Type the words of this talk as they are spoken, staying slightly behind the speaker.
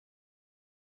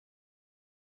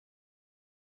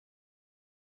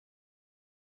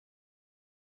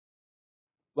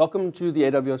Welcome to the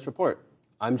AWS Report.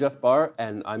 I'm Jeff Barr,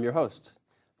 and I'm your host.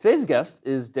 Today's guest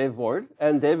is Dave Ward,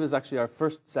 and Dave is actually our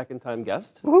first second-time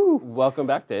guest. Woo! Welcome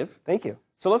back, Dave. Thank you.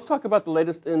 So let's talk about the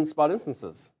latest in Spot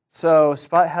instances. So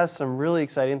Spot has some really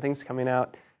exciting things coming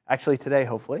out, actually today,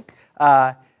 hopefully.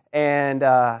 And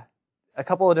a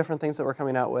couple of different things that we're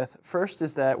coming out with. First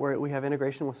is that we have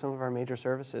integration with some of our major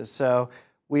services. So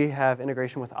we have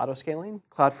integration with autoscaling,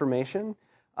 CloudFormation,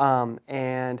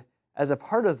 and as a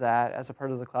part of that, as a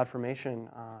part of the CloudFormation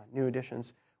new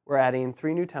additions, we're adding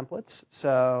 3 new templates.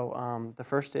 So the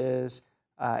first is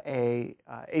a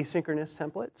asynchronous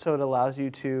template. So it allows you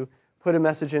to put a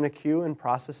message in a queue and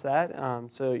process that.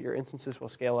 So your instances will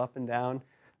scale up and down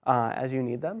as you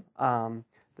need them.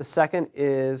 The second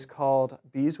is called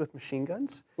Bees with Machine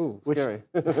Guns. Ooh, scary.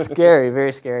 Scary,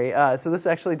 very scary. So this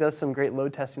actually does some great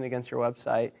load testing against your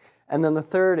website. And then the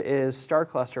third is Star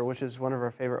Cluster, which is one of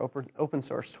our favorite open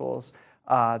source tools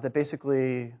that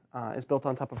basically is built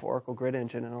on top of Oracle Grid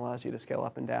Engine and allows you to scale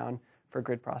up and down for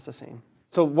grid processing.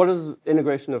 So what is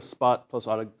integration of Spot plus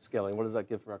auto-scaling? What does that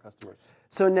give for our customers?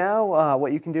 So now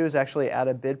what you can do is actually add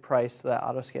a bid price to that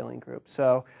auto-scaling group.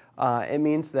 So it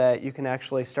means that you can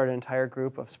actually start an entire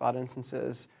group of Spot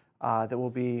instances that will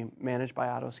be managed by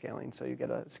auto-scaling. So you get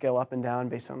to scale up and down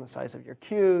based on the size of your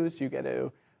queues. You get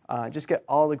to just get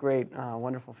all the great,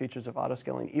 wonderful features of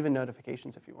auto-scaling, even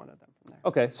notifications if you wanted them from there.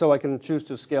 Okay, so I can choose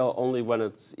to scale only when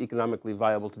it's economically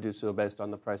viable to do so based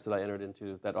on the price that I entered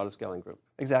into that auto-scaling group.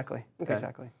 Exactly, Okay.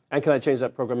 exactly. And can I change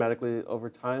that programmatically over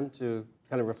time to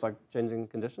kind of reflect changing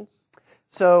conditions?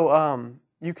 So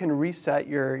you can reset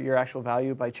your actual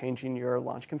value by changing your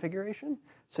launch configuration.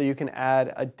 So you can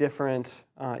add a different,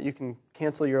 you can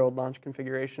cancel your old launch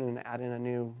configuration and add in a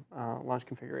new launch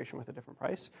configuration with a different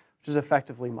price, which is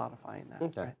effectively modifying that.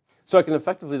 Okay. Right? So I can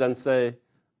effectively then say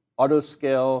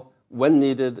auto-scale when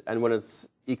needed and when it's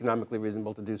economically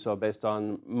reasonable to do so based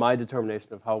on my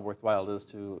determination of how worthwhile it is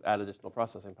to add additional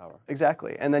processing power.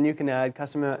 Exactly. And then you can add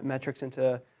custom metrics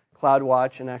into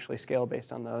CloudWatch and actually scale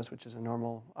based on those, which is a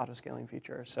normal auto-scaling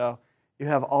feature. So you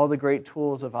have all the great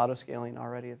tools of auto-scaling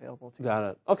already available to you.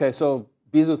 Got it. Okay, so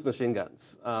bees with machine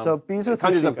guns. So bees with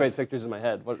conjures machine up great guns. pictures in my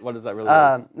head. What does that really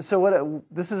mean? So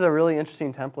this is a really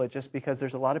interesting template just because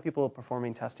there's a lot of people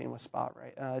performing testing with Spot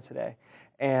right today.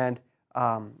 And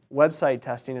website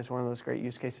testing is one of those great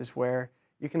use cases where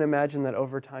you can imagine that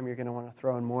over time you're going to want to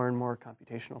throw in more and more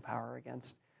computational power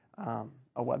against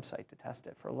a website to test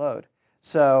it for load.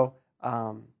 So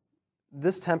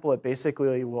this template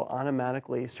basically will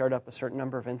automatically start up a certain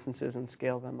number of instances and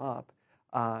scale them up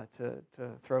to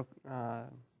throw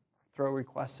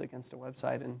requests against a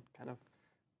website and kind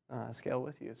of scale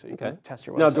with you, so you can test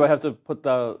your website. Now, do I have to put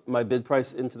my bid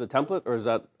price into the template, or is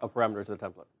that a parameter to the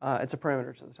template? It's a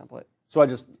parameter to the template. So I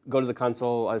just go to the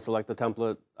console, I select the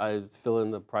template, I fill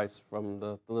in the price from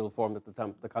the little form that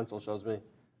the console shows me,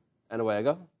 and away I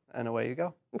go? And away you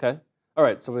go. Okay. All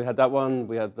right, so we had that one.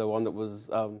 We had the one that was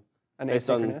based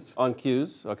on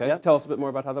queues. Okay. Yep. Tell us a bit more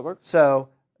about how that works. So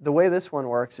the way this one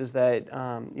works is that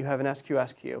you have an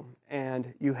SQS queue,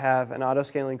 and you have an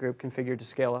auto-scaling group configured to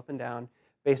scale up and down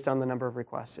based on the number of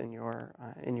requests in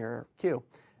your queue.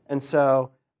 And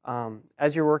so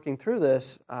as you're working through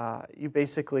this, you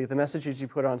basically, the messages you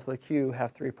put onto the queue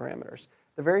have 3 parameters.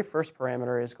 The very first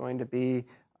parameter is going to be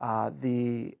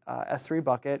the S3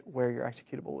 bucket where your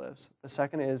executable lives. The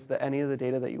second is that any of the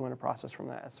data that you want to process from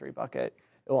that S3 bucket,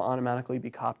 it will automatically be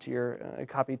copied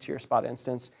to your Spot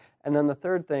instance. And then the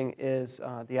third thing is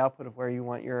the output of where you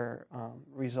want your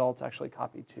results actually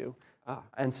copied to.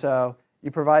 And so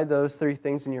you provide those 3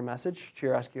 things in your message to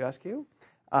your SQS queue,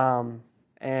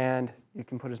 and you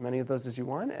can put as many of those as you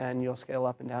want, and you'll scale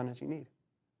up and down as you need.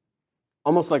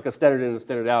 Almost like a standard in and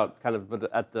standard out, kind of,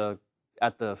 but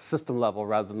at the system level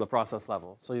rather than the process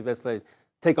level. So you basically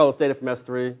take all this data from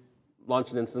S3,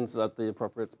 launch an instance at the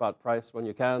appropriate Spot price when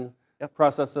you can,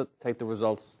 process it, take the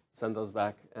results, send those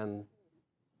back, and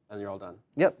you're all done.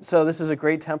 Yep. So this is a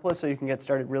great template, so you can get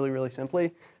started really, really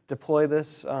simply. Deploy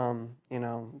this,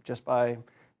 just by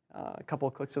a couple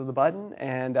of clicks of the button,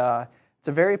 and it's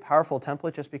a very powerful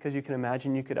template just because you can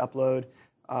imagine you could upload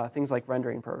things like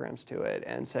rendering programs to it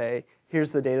and say,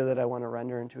 here's the data that I want to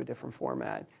render into a different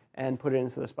format, and put it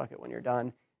into this bucket when you're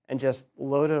done, and just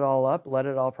load it all up, let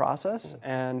it all process,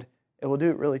 and it will do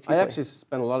it really cheaply. I actually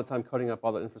spent a lot of time coding up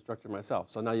all that infrastructure myself,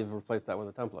 so now you've replaced that with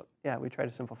a template. Yeah, we try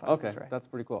to simplify Okay, things, right? that's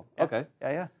pretty cool. Yeah. Okay.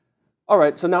 Yeah. All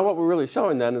right, so now what we're really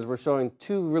showing then is we're showing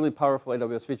two really powerful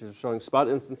AWS features. We're showing Spot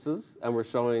instances, and we're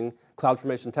showing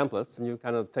CloudFormation templates. And you've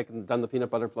kind of done the peanut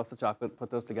butter plus the chocolate, put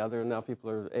those together, and now people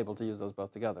are able to use those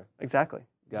both together. Exactly.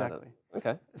 Got Exactly. it.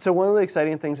 Okay. So one of the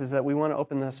exciting things is that we want to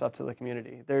open this up to the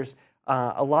community. There's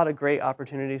a lot of great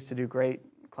opportunities to do great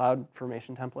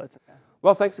CloudFormation templates.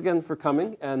 Well, thanks again for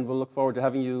coming, and we'll look forward to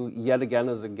having you yet again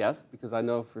as a guest, because I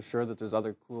know for sure that there's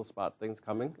other cool Spot things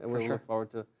coming, and we'll look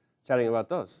forward to chatting about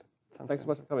those. Thanks so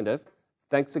much for coming, Dave.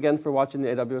 Thanks again for watching the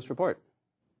AWS Report.